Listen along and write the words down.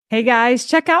Hey guys,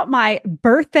 check out my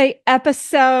birthday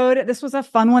episode. This was a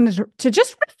fun one to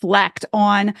just reflect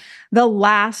on the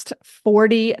last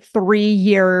 43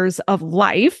 years of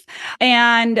life.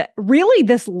 And really,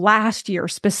 this last year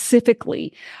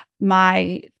specifically,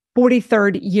 my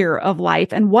 43rd year of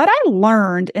life, and what I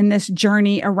learned in this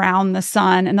journey around the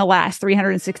sun in the last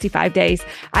 365 days.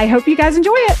 I hope you guys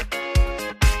enjoy it.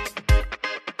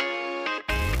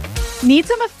 Need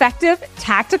some effective,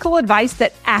 tactical advice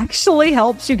that actually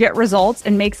helps you get results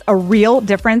and makes a real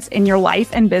difference in your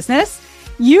life and business?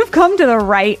 You've come to the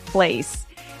right place.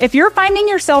 If you're finding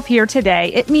yourself here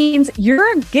today, it means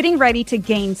you're getting ready to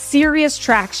gain serious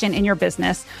traction in your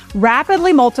business,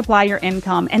 rapidly multiply your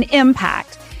income and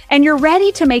impact, and you're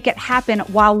ready to make it happen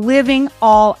while living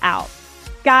all out.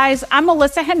 Guys, I'm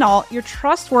Melissa Henault, your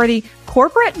trustworthy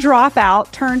corporate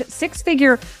dropout turned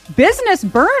six-figure business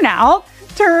burnout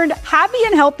turned happy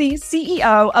and healthy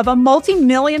CEO of a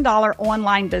multi-million-dollar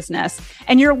online business.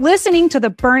 And you're listening to the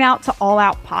Burnout to All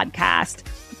Out podcast.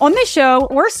 On this show,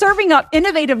 we're serving up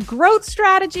innovative growth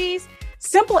strategies,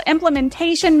 simple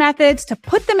implementation methods to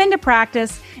put them into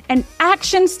practice, and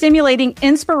action-stimulating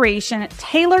inspiration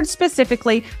tailored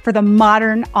specifically for the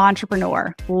modern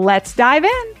entrepreneur. Let's dive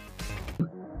in.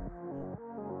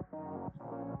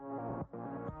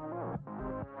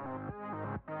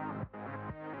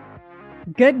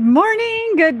 Good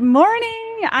morning. Good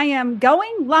morning. I am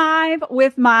going live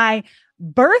with my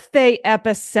birthday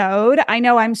episode. I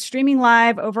know I'm streaming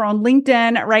live over on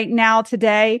LinkedIn right now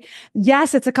today.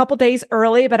 Yes, it's a couple days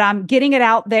early, but I'm getting it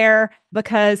out there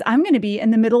because I'm going to be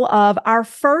in the middle of our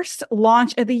first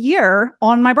launch of the year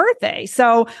on my birthday.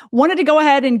 So wanted to go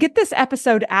ahead and get this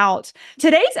episode out.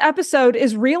 Today's episode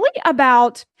is really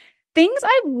about things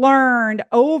I've learned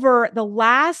over the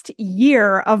last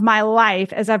year of my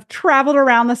life as I've traveled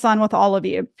around the sun with all of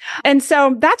you. And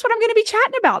so that's what I'm going to be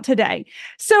chatting about today.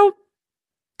 So a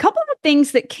couple of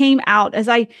things that came out as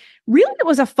it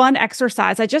was a fun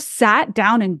exercise. I just sat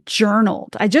down and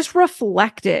journaled. I just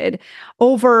reflected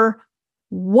over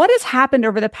what has happened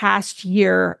over the past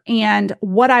year and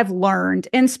what I've learned.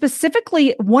 And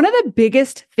specifically, one of the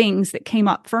biggest things that came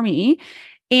up for me,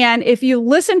 and if you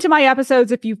listen to my episodes,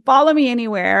 if you follow me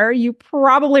anywhere, you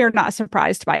probably are not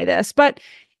surprised by this, but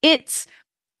it's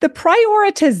the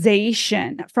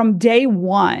prioritization from day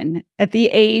one at the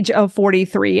age of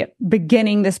 43,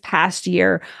 beginning this past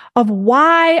year, of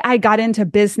why I got into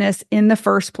business in the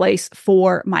first place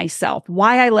for myself,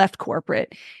 why I left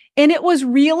corporate. And it was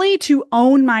really to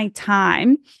own my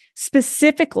time,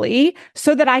 specifically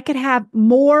so that I could have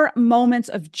more moments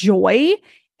of joy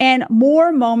and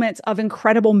more moments of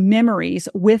incredible memories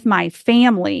with my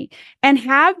family and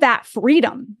have that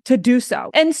freedom to do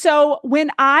so. And so when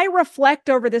I reflect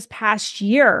over this past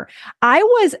year, I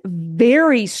was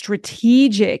very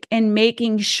strategic in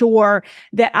making sure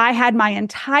that I had my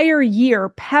entire year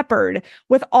peppered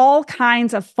with all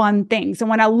kinds of fun things. And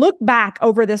when I look back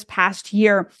over this past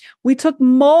year, we took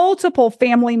multiple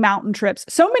family mountain trips,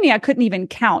 so many I couldn't even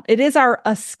count. It is our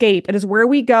escape. It is where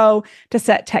we go to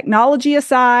set technology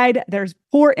aside. There's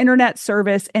poor internet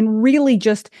service and really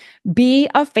just be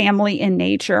a family in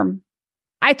nature.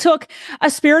 I took a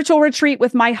spiritual retreat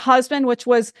with my husband, which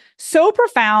was so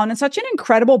profound and such an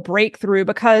incredible breakthrough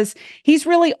because he's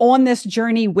really on this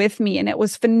journey with me. And it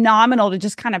was phenomenal to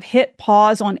just kind of hit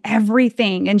pause on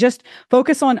everything and just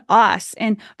focus on us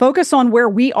and focus on where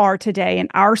we are today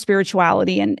and our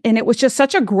spirituality. And it was just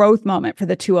such a growth moment for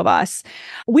the two of us.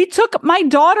 We took my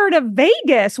daughter to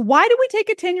Vegas. Why did we take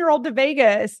a 10-year-old to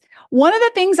Vegas? One of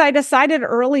the things I decided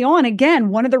early on, again,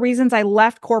 one of the reasons I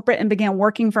left corporate and began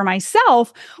working for myself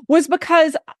was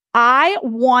because I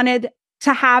wanted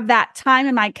to have that time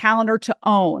in my calendar to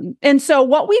own. And so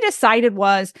what we decided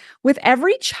was with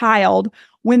every child,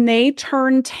 when they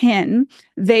turn 10,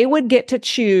 they would get to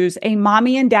choose a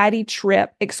mommy and daddy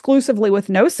trip exclusively with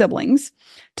no siblings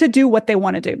to do what they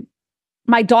want to do.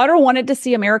 My daughter wanted to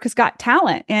see America's Got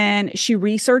Talent and she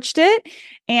researched it,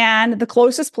 and the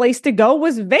closest place to go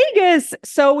was Vegas.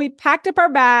 So we packed up our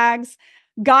bags,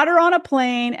 got her on a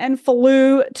plane, and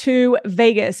flew to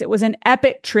Vegas. It was an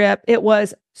epic trip. It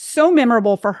was so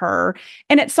memorable for her.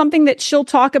 And it's something that she'll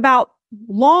talk about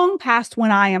long past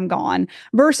when I am gone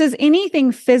versus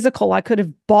anything physical I could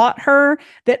have bought her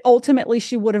that ultimately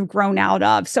she would have grown out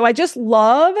of. So I just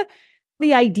love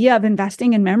the idea of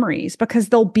investing in memories because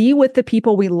they'll be with the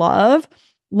people we love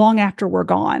long after we're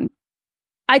gone.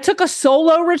 I took a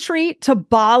solo retreat to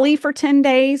Bali for 10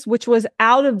 days, which was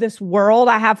out of this world.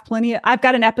 I've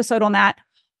got an episode on that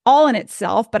all in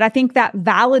itself, but I think that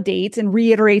validates and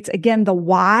reiterates again the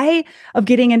why of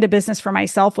getting into business for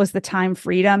myself was the time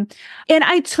freedom. And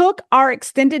I took our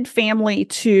extended family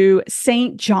to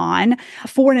St. John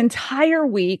for an entire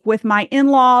week with my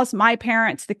in-laws, my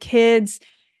parents, the kids.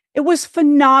 It was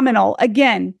phenomenal.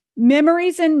 Again,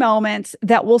 memories and moments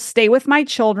that will stay with my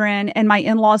children and my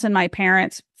in-laws and my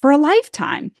parents for a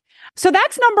lifetime. So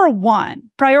that's number one.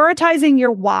 Prioritizing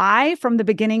your why from the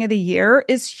beginning of the year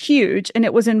is huge. And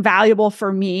it was invaluable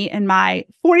for me in my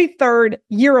 43rd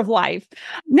year of life.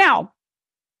 Now,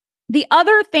 the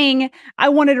other thing I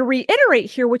wanted to reiterate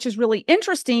here, which is really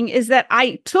interesting, is that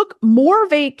I took more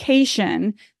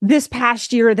vacation this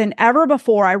past year than ever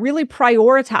before. I really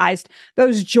prioritized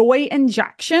those joy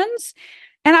injections.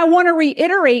 And I want to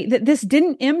reiterate that this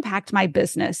didn't impact my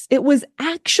business. It was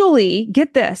actually,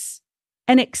 get this,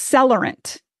 an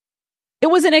accelerant. It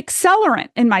was an accelerant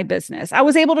in my business. I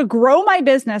was able to grow my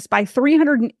business by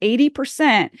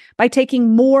 380% by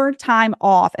taking more time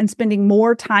off and spending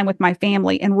more time with my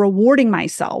family and rewarding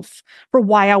myself for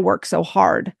why I work so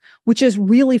hard, which is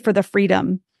really for the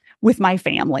freedom with my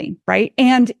family, right?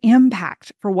 And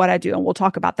impact for what I do. And we'll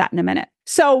talk about that in a minute.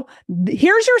 So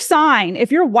here's your sign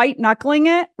if you're white knuckling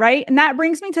it, right? And that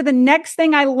brings me to the next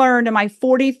thing I learned in my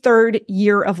 43rd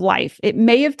year of life. It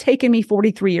may have taken me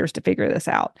 43 years to figure this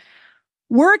out.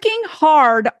 Working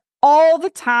hard all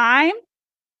the time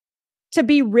to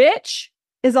be rich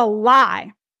is a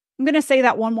lie. I'm going to say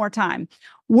that one more time.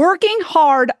 Working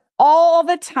hard all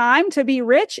the time to be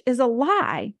rich is a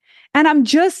lie. And I'm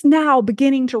just now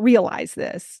beginning to realize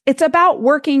this. It's about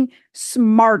working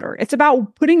smarter. It's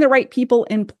about putting the right people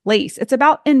in place. It's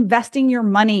about investing your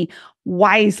money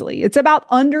wisely. It's about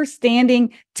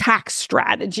understanding tax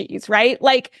strategies, right?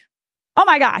 Like, oh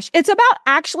my gosh, it's about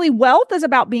actually wealth is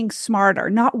about being smarter,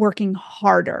 not working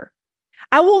harder.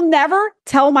 I will never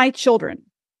tell my children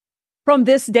from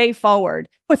this day forward,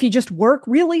 if you just work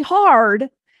really hard,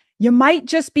 you might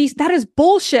just be, that is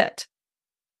bullshit.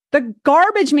 The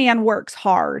garbage man works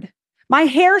hard. My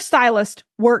hairstylist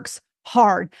works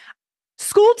hard.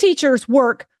 School teachers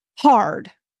work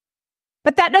hard.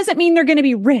 But that doesn't mean they're going to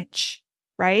be rich,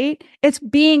 right? It's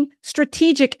being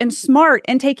strategic and smart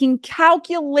and taking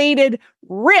calculated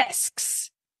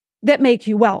risks that make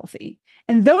you wealthy.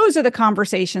 And those are the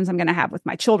conversations I'm going to have with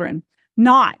my children,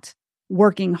 not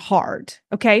working hard.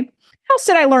 Okay. How else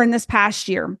did I learn this past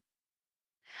year?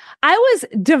 I was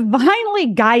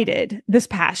divinely guided this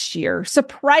past year,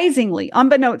 surprisingly,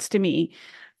 unbeknownst to me,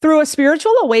 through a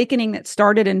spiritual awakening that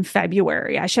started in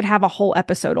February. I should have a whole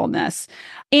episode on this.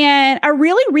 And I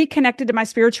really reconnected to my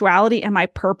spirituality and my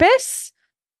purpose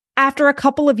after a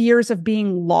couple of years of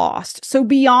being lost. So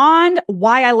beyond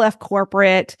why I left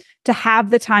corporate to have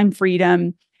the time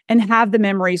freedom and have the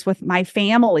memories with my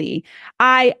family,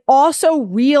 I also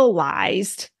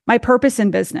realized my purpose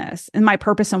in business and my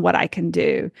purpose in what I can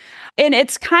do. And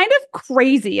it's kind of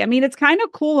crazy. I mean, it's kind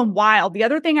of cool and wild. The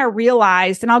other thing I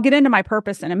realized, and I'll get into my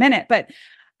purpose in a minute, but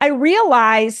I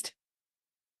realized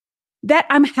that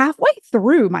I'm halfway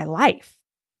through my life,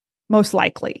 most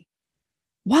likely.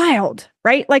 Wild,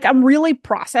 right? Like I'm really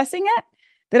processing it,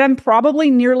 that I'm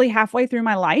probably nearly halfway through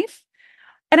my life.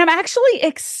 And I'm actually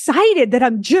excited that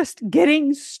I'm just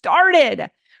getting started,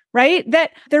 right?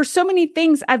 That there's so many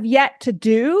things I've yet to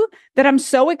do that I'm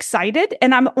so excited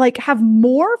and I'm like have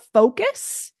more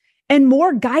focus and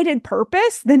more guided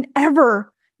purpose than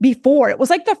ever before. It was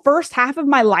like the first half of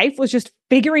my life was just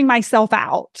figuring myself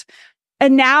out.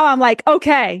 And now I'm like,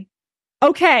 okay,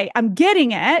 I'm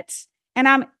getting it. And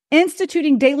I'm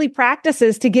instituting daily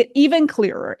practices to get even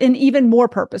clearer and even more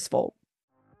purposeful.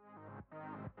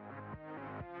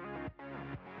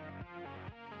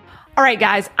 All right,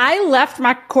 guys, I left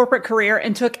my corporate career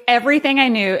and took everything I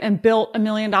knew and built $1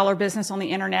 million business on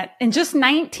the internet in just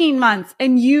 19 months.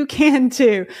 And you can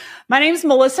too. My name is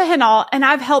Melissa Henall, and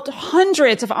I've helped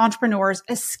hundreds of entrepreneurs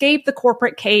escape the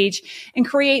corporate cage and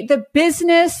create the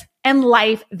business and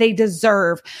life they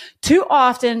deserve. Too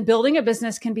often, building a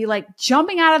business can be like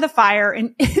jumping out of the fire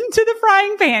and into the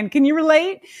frying pan. Can you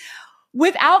relate?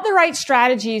 Without the right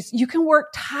strategies, you can work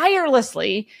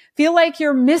tirelessly, feel like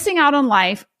you're missing out on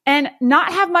life, and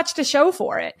not have much to show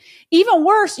for it. Even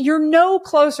worse, you're no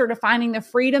closer to finding the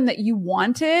freedom that you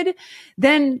wanted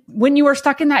than when you were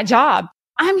stuck in that job.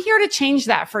 I'm here to change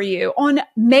that for you. On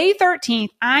May 13th,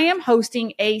 I am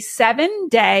hosting a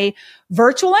 7-day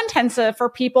virtual intensive for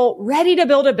people ready to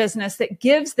build a business that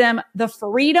gives them the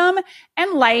freedom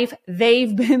and life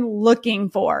they've been looking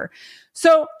for.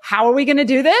 So how are we going to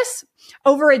do this?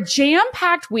 Over a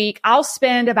jam-packed week, I'll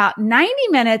spend about 90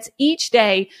 minutes each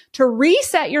day to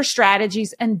reset your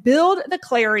strategies and build the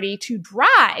clarity to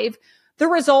drive the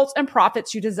results and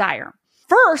profits you desire.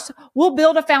 First, we'll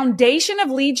build a foundation of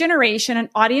lead generation and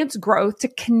audience growth to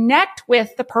connect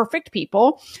with the perfect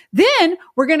people. Then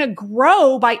we're going to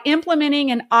grow by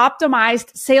implementing an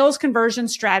optimized sales conversion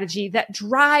strategy that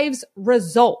drives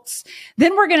results.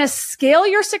 Then we're going to scale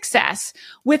your success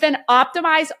with an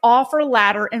optimized offer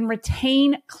ladder and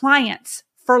retain clients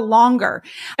for longer.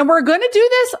 And we're going to do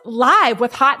this live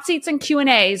with hot seats and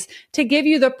Q&As to give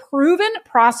you the proven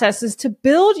processes to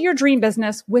build your dream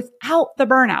business without the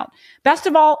burnout. Best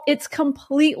of all, it's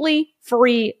completely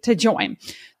free to join.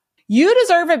 You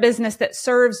deserve a business that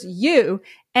serves you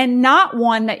and not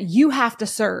one that you have to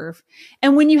serve.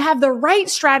 And when you have the right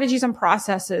strategies and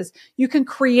processes, you can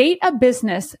create a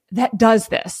business that does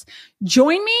this.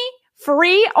 Join me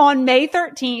free on May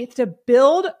 13th to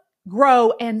build,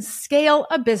 grow, and scale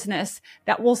a business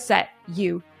that will set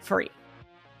you free.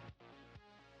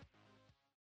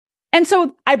 And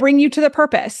so I bring you to the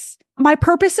purpose, my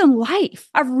purpose in life.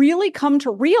 I've really come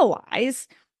to realize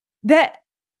that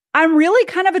I'm really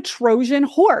kind of a Trojan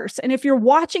horse. And if you're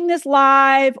watching this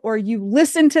live or you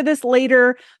listen to this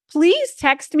later, please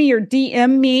text me or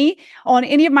DM me on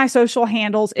any of my social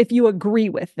handles if you agree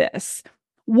with this.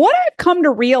 What I've come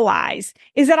to realize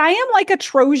is that I am like a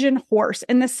Trojan horse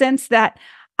in the sense that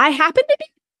I happen to be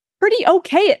pretty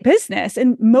okay at business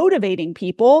and motivating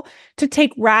people to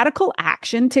take radical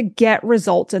action to get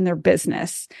results in their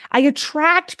business. I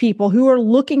attract people who are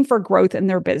looking for growth in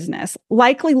their business,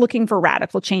 likely looking for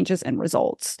radical changes and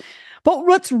results. But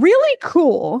what's really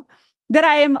cool that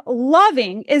I am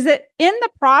loving is that in the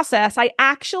process, I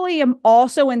actually am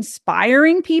also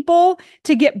inspiring people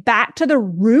to get back to the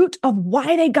root of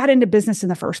why they got into business in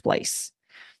the first place.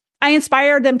 I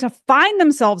inspire them to find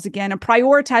themselves again and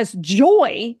prioritize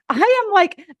joy. I am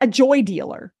like a joy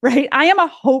dealer, right? I am a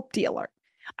hope dealer.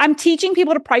 I'm teaching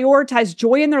people to prioritize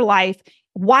joy in their life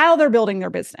while they're building their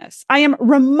business. I am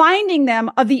reminding them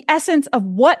of the essence of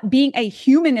what being a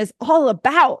human is all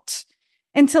about,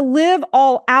 and to live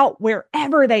all out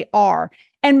wherever they are.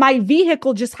 And my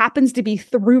vehicle just happens to be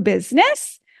through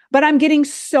business, but I'm getting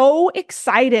so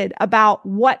excited about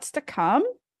what's to come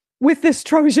with this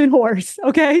Trojan horse.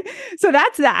 Okay. So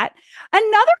that's that.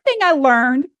 Another thing I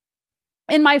learned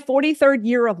in my 43rd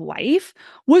year of life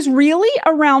was really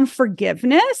around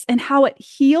forgiveness and how it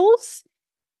heals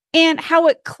and how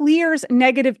it clears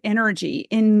negative energy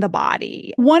in the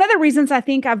body. One of the reasons I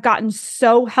think I've gotten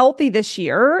so healthy this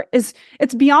year is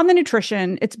it's beyond the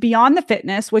nutrition, it's beyond the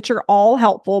fitness, which are all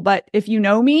helpful. But if you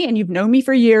know me and you've known me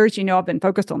for years, you know I've been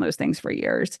focused on those things for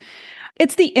years.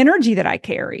 It's the energy that I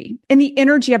carry and the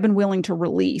energy I've been willing to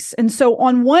release. And so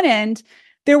on one end,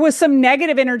 there was some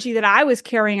negative energy that I was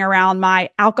carrying around my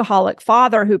alcoholic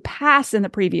father who passed in the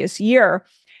previous year,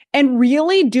 and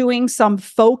really doing some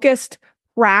focused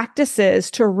practices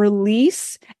to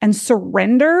release and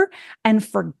surrender and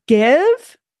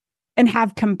forgive and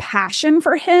have compassion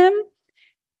for him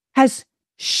has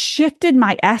shifted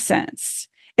my essence.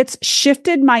 It's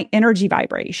shifted my energy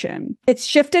vibration. It's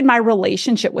shifted my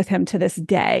relationship with him to this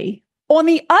day. On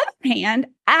the other hand,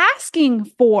 asking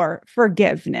for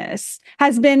forgiveness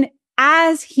has been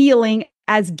as healing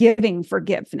as giving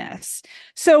forgiveness.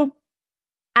 So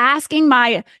asking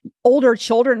my older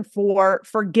children for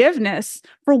forgiveness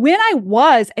for when I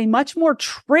was a much more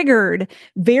triggered,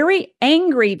 very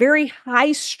angry, very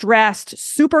high stressed,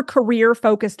 super career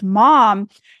focused mom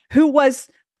who was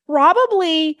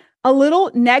probably a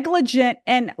little negligent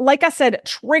and, like I said,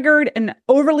 triggered and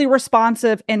overly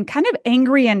responsive and kind of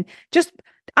angry and just,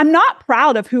 I'm not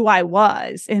proud of who I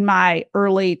was in my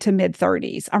early to mid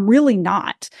 30s. I'm really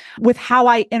not, with how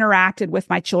I interacted with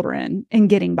my children and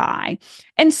getting by.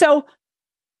 And so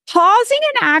pausing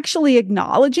and actually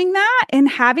acknowledging that and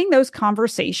having those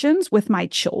conversations with my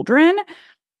children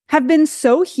have been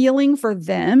so healing for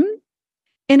them.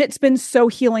 And it's been so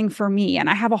healing for me. And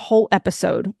I have a whole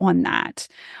episode on that.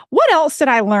 What else did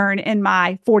I learn in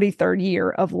my 43rd year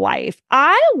of life?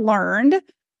 I learned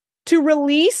to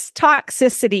release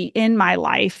toxicity in my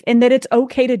life and that it's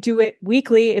okay to do it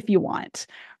weekly if you want,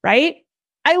 right?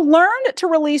 I learned to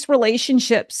release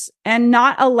relationships and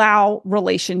not allow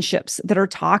relationships that are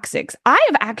toxic. I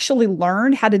have actually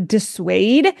learned how to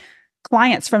dissuade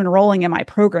clients from enrolling in my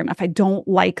program if I don't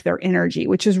like their energy,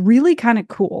 which is really kind of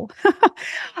cool.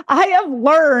 I have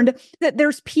learned that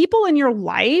there's people in your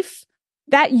life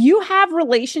that you have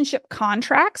relationship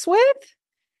contracts with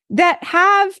that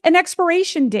have an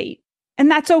expiration date, and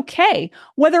that's okay.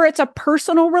 Whether it's a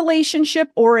personal relationship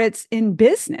or it's in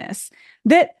business,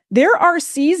 that there are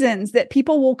seasons that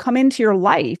people will come into your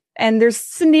life, and there's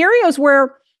scenarios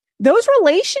where those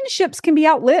relationships can be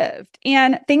outlived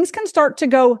and things can start to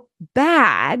go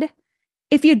bad.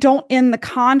 if you don't end the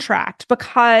contract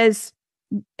because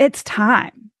it's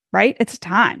time, right? It's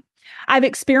time. I've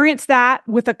experienced that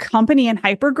with a company in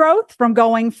hypergrowth from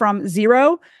going from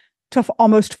zero to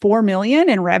almost 4 million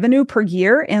in revenue per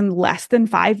year in less than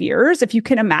 5 years. If you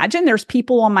can imagine, there's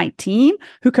people on my team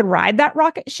who could ride that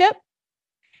rocket ship.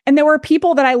 And there were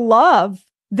people that I love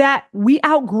that we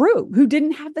outgrew who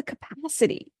didn't have the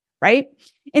capacity, right?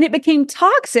 And it became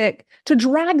toxic to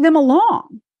drag them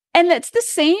along. And it's the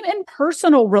same in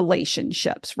personal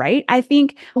relationships, right? I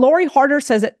think Lori Harder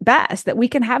says it best that we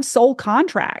can have soul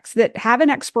contracts that have an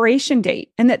expiration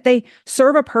date and that they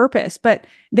serve a purpose, but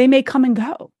they may come and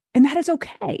go. And that is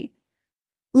okay.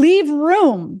 Leave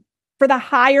room for the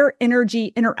higher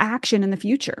energy interaction in the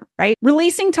future, right?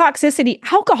 Releasing toxicity.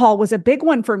 Alcohol was a big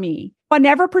one for me. I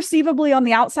never perceivably on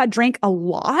the outside drank a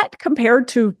lot compared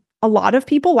to a lot of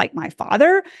people like my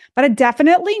father, but I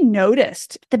definitely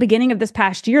noticed at the beginning of this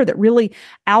past year that really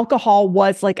alcohol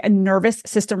was like a nervous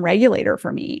system regulator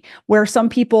for me, where some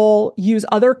people use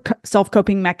other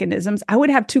self-coping mechanisms. I would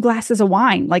have 2 glasses of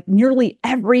wine like nearly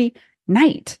every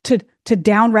night to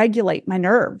down-regulate my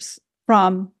nerves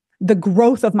from the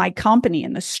growth of my company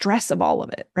and the stress of all of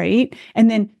it, right?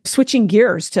 And then switching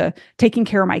gears to taking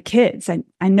care of my kids. And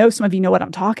I know some of you know what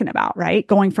I'm talking about, right?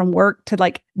 Going from work to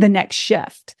like the next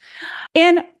shift.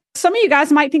 And some of you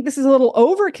guys might think this is a little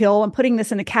overkill and putting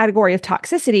this in a category of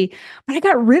toxicity, but I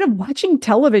got rid of watching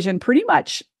television pretty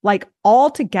much like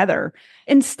altogether.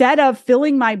 Instead of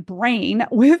filling my brain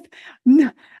with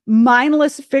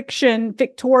mindless fiction,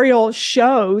 fictorial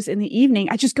shows in the evening,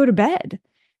 I just go to bed.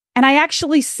 And I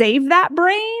actually save that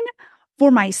brain for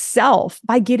myself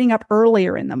by getting up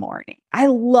earlier in the morning. I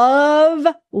love,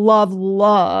 love,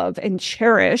 love, and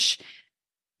cherish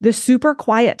the super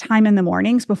quiet time in the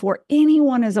mornings before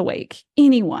anyone is awake,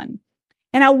 anyone.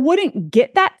 And I wouldn't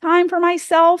get that time for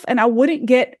myself, and I wouldn't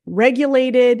get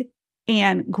regulated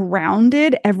and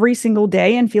grounded every single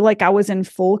day and feel like I was in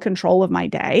full control of my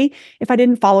day if I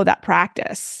didn't follow that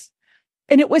practice.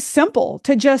 And it was simple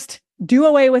to just do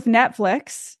away with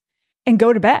Netflix and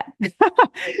go to bed.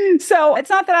 So it's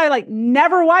not that I like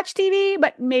never watch TV,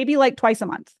 but maybe like twice a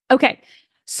month. Okay.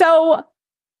 So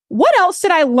what else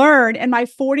did I learn in my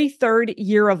 43rd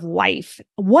year of life?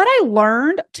 What I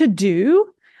learned to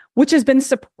do, which has been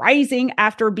surprising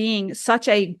after being such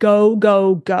a go,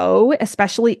 go, go,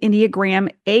 especially Enneagram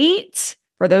 8.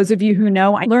 For those of you who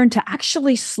know, I learned to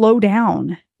actually slow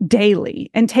down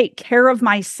daily and take care of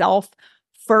myself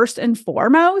first and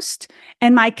foremost,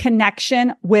 and my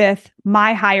connection with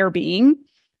my higher being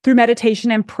through meditation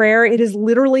and prayer. It is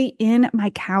literally in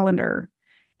my calendar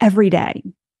every day.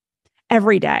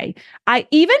 Every day.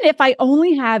 Even if I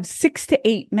only have 6 to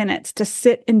 8 minutes to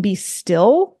sit and be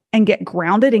still and get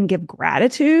grounded and give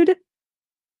gratitude,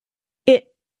 it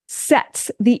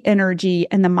sets the energy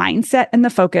and the mindset and the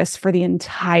focus for the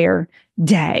entire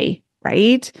day.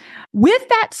 Right? With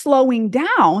that slowing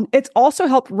down, it's also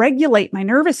helped regulate my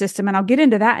nervous system. And I'll get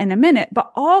into that in a minute,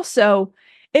 but also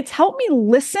it's helped me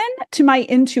listen to my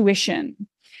intuition.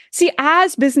 See,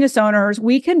 as business owners,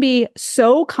 we can be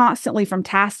so constantly from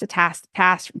task to task to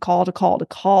task, from call to call to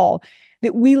call,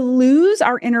 that we lose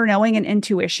our inner knowing and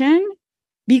intuition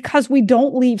because we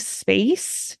don't leave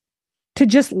space to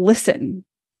just listen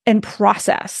and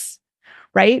process.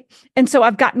 Right? And so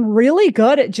I've gotten really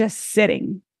good at just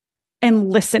sitting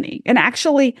and listening and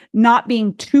actually not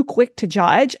being too quick to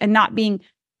judge and not being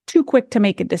too quick to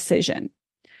make a decision,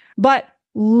 but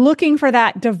looking for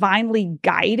that divinely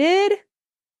guided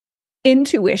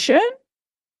intuition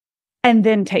and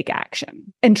then take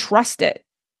action and trust it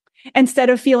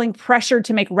instead of feeling pressured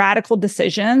to make radical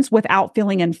decisions without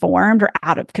feeling informed or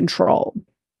out of control.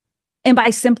 And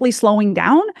by simply slowing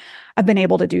down, I've been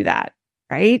able to do that,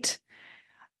 right?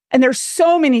 And there's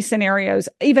so many scenarios,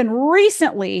 even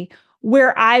recently,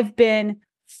 where I've been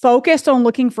focused on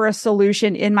looking for a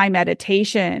solution in my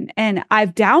meditation. And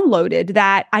I've downloaded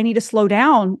that I need to slow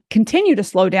down, continue to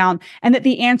slow down, and that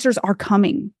the answers are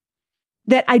coming,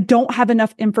 that I don't have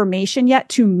enough information yet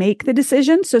to make the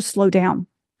decision. So slow down.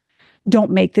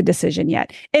 Don't make the decision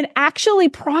yet. And actually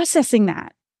processing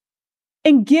that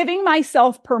and giving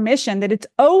myself permission that it's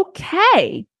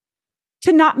okay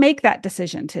to not make that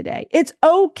decision today. It's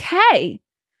okay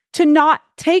to not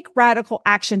take radical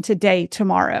action today,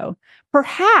 tomorrow.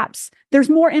 Perhaps there's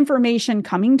more information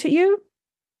coming to you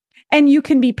and you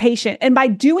can be patient. And by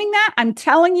doing that, I'm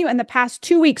telling you, in the past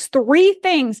 2 weeks, 3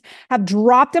 things have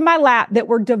dropped in my lap that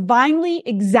were divinely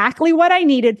exactly what I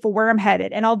needed for where I'm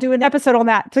headed. And I'll do an episode on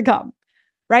that to come,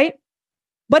 right?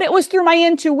 But it was through my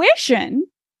intuition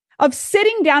of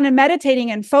sitting down and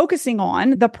meditating and focusing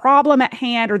on the problem at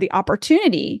hand or the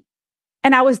opportunity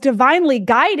And I was divinely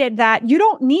guided that you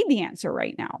don't need the answer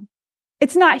right now.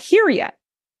 It's not here yet.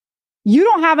 You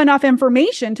don't have enough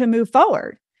information to move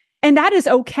forward. And that is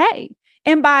okay.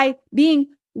 And by being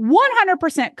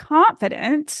 100%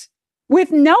 confident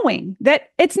with knowing that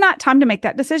it's not time to make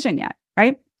that decision yet,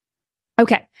 right?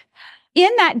 Okay. In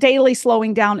that daily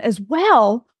slowing down as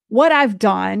well, what I've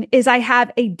done is I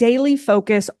have a daily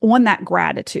focus on that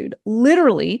gratitude.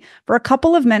 Literally, for a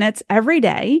couple of minutes every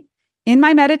day in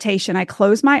my meditation, I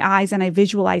close my eyes and I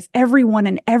visualize everyone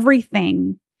and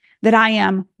everything that I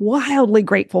am wildly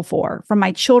grateful for, from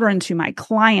my children to my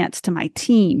clients, to my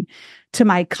team, to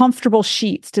my comfortable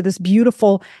sheets, to this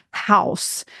beautiful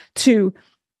house, to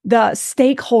the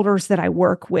stakeholders that I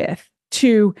work with,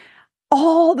 to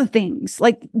all the things.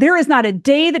 Like, there is not a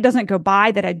day that doesn't go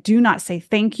by that I do not say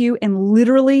thank you, and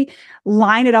literally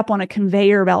line it up on a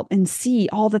conveyor belt and see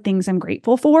all the things I'm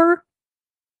grateful for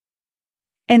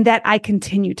and that I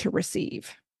continue to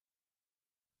receive.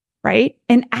 Right?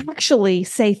 And actually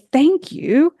say thank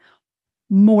you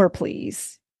more,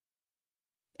 please.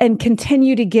 And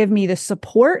continue to give me the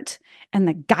support and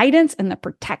the guidance and the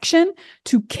protection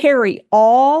to carry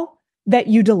all that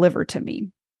you deliver to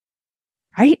me.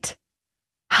 Right?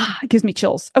 It gives me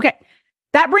chills. Okay.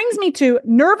 That brings me to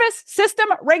nervous system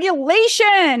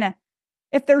regulation.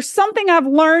 If there's something I've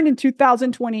learned in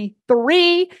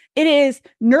 2023, it is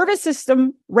nervous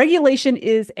system regulation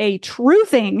is a true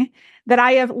thing that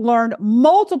I have learned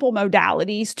multiple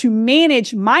modalities to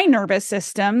manage my nervous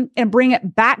system and bring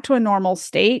it back to a normal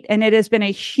state. And it has been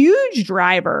a huge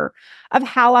driver of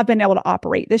how I've been able to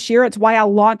operate this year. It's why I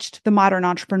launched The Modern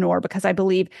Entrepreneur, because I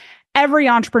believe every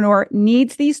entrepreneur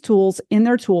needs these tools in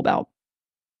their tool belt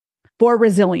for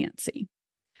resiliency,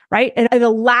 right? It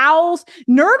allows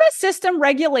nervous system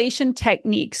regulation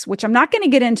techniques, which I'm not going to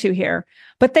get into here,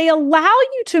 but they allow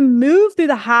you to move through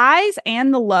the highs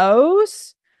and the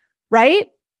lows, right?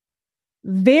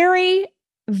 Very,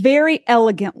 very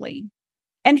elegantly.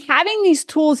 And having these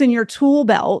tools in your tool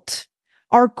belt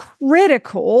are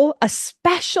critical,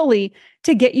 especially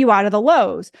to get you out of the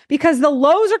lows, because the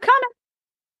lows are coming.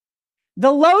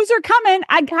 The lows are coming.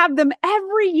 I have them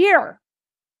every year.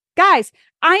 Guys,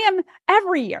 I am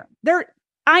every year.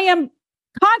 I am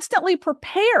constantly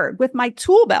prepared with my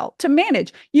tool belt to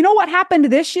manage. You know what happened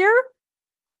this year?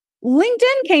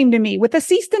 LinkedIn came to me with a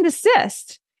cease and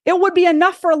desist. It would be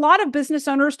enough for a lot of business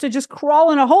owners to just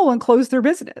crawl in a hole and close their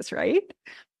business, right?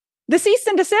 The cease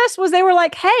and desist was they were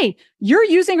like, hey, you're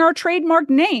using our trademark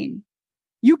name.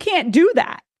 You can't do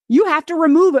that. You have to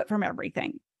remove it from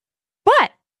everything.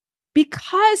 But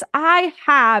because I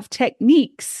have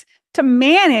techniques to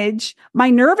manage my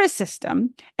nervous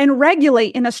system and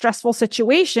regulate in a stressful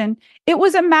situation, it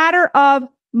was a matter of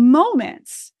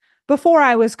moments before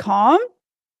I was calm,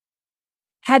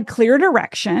 had clear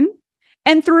direction,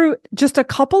 and through just a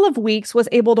couple of weeks was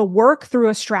able to work through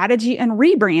a strategy and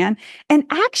rebrand, and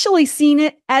actually seen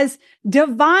it as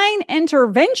divine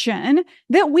intervention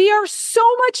that we are so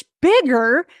much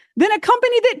bigger than a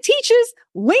company that teaches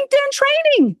LinkedIn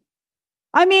training.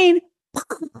 I mean,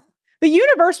 the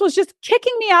universe was just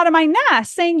kicking me out of my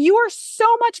nest saying, you are so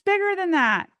much bigger than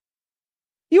that.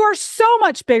 You are so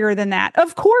much bigger than that.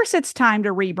 Of course, it's time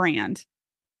to rebrand,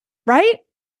 right?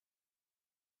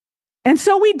 And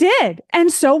so we did.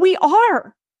 And so we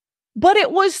are. But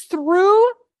it was through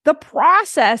the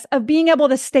process of being able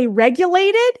to stay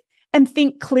regulated and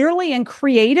think clearly and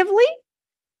creatively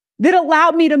that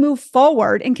allowed me to move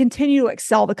forward and continue to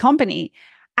excel the company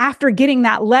after getting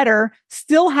that letter,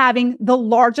 still having the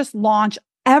largest launch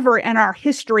ever in our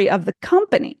history of the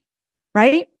company,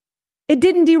 right? It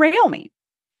didn't derail me.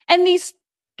 And these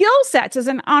skill sets as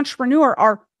an entrepreneur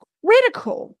are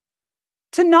critical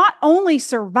to not only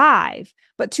survive,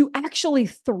 but to actually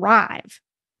thrive.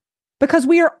 Because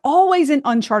we are always in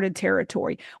uncharted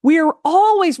territory. We are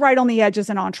always right on the edge as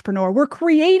an entrepreneur. We're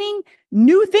creating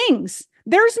new things.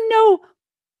 There's no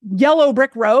yellow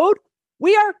brick road.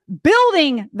 We are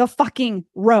building the fucking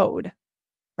road,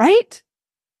 right?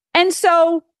 And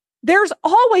so there's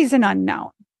always an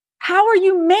unknown. How are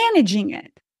you managing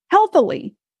it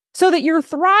healthily so that you're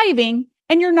thriving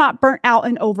and you're not burnt out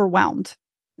and overwhelmed?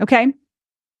 Okay.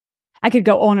 I could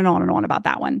go on and on and on about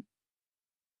that one.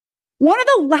 One of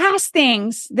the last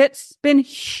things that's been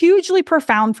hugely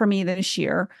profound for me this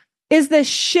year is the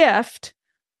shift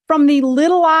from the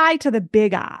little I to the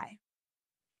big I.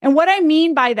 And what I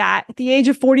mean by that, at the age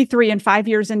of 43 and 5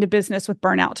 years into business with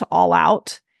Burnout to All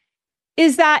Out,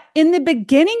 is that in the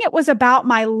beginning, it was about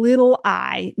my little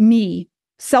I, me,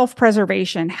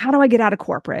 self-preservation. How do I get out of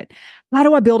corporate? How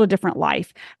do I build a different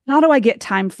life? How do I get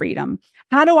time freedom?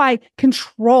 How do I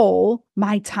control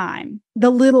my time?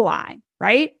 The little I.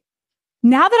 right?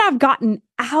 Now that I've gotten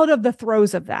out of the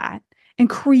throes of that and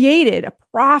created a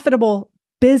profitable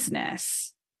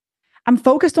business, I'm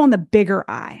focused on the bigger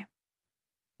I,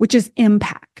 which is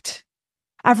impact.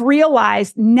 I've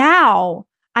realized now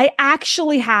I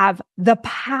actually have the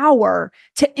power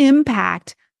to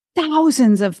impact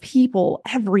thousands of people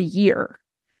every year,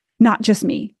 not just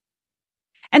me.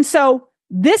 And so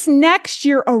this next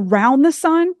year around the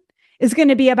sun is going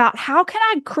to be about how can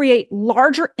I create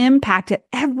larger impact at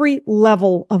every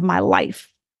level of my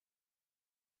life.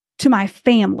 To my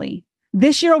family.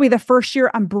 This year will be the first year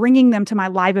I'm bringing them to my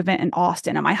live event in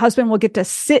Austin, and my husband will get to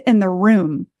sit in the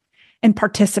room and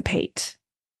participate.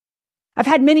 I've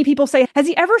had many people say, has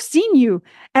he ever seen you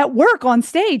at work on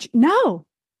stage? No,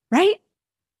 right?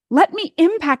 Let me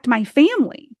impact my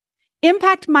family,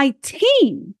 impact my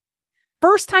team.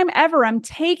 First time ever, I'm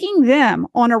taking them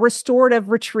on a restorative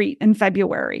retreat in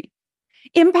February.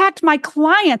 Impact my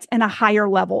clients at a higher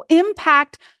level,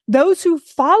 impact those who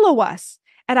follow us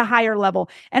at a higher level.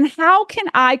 And how can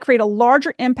I create a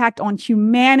larger impact on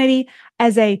humanity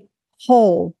as a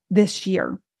whole this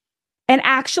year? And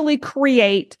actually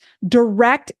create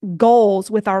direct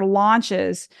goals with our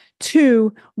launches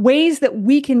to ways that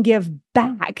we can give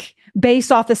back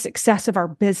based off the success of our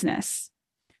business.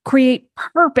 Create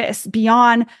purpose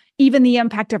beyond even the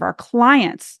impact of our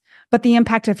clients, but the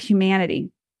impact of humanity,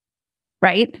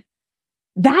 right?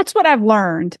 That's what I've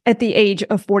learned at the age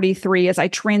of 43 as I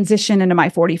transition into my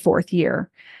 44th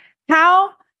year.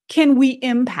 How can we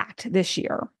impact this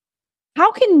year?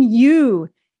 How can you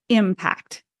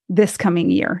impact this coming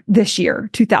year, this year,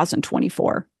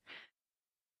 2024?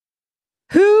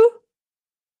 Who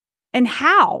and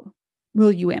how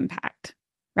will you impact,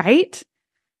 right?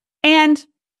 And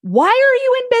why are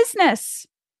you in business?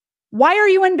 Why are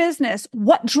you in business?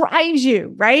 What drives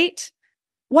you, right?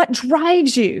 What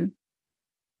drives you?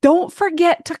 Don't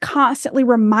forget to constantly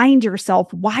remind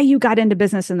yourself why you got into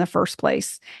business in the first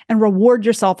place and reward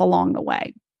yourself along the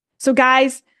way. So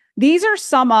guys, these are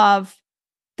some of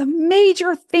the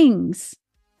major things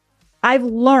I've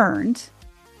learned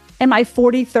in my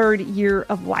 43rd year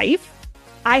of life.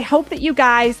 I hope that you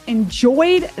guys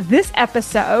enjoyed this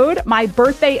episode, my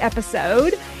birthday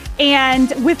episode.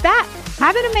 And with that,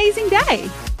 have an amazing day.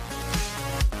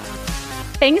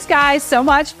 Thanks, guys, so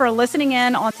much for listening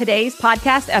in on today's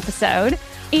podcast episode.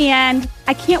 And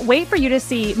I can't wait for you to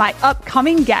see my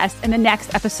upcoming guest in the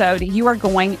next episode. You are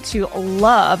going to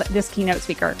love this keynote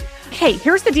speaker. Hey,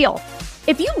 here's the deal.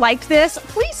 If you liked this,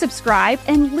 please subscribe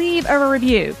and leave a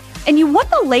review. And you want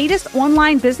the latest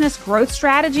online business growth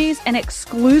strategies and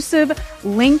exclusive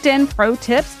LinkedIn pro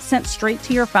tips sent straight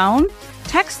to your phone?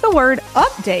 Text the word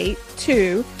update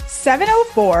to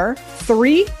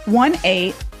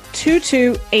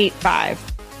 704-318-2285.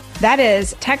 That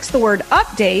is, text the word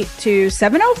update to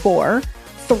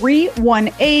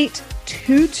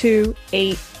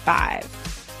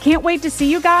 704-318-2285. Can't wait to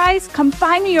see you guys. Come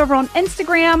find me over on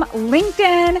Instagram,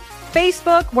 LinkedIn,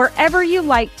 Facebook, wherever you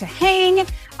like to hang.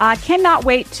 Cannot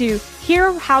wait to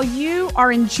hear how you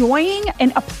are enjoying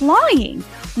and applying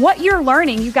what you're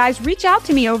learning. You guys reach out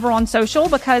to me over on social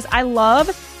because I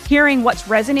love hearing what's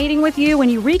resonating with you. When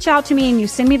you reach out to me and you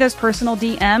send me those personal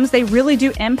DMs, they really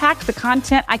do impact the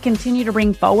content I continue to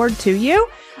bring forward to you.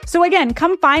 So again,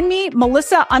 come find me,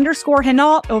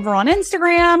 Melissa_Henault over on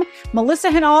Instagram, Melissa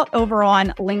Henault over on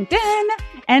LinkedIn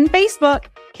and Facebook.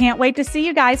 Can't wait to see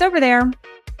you guys over there.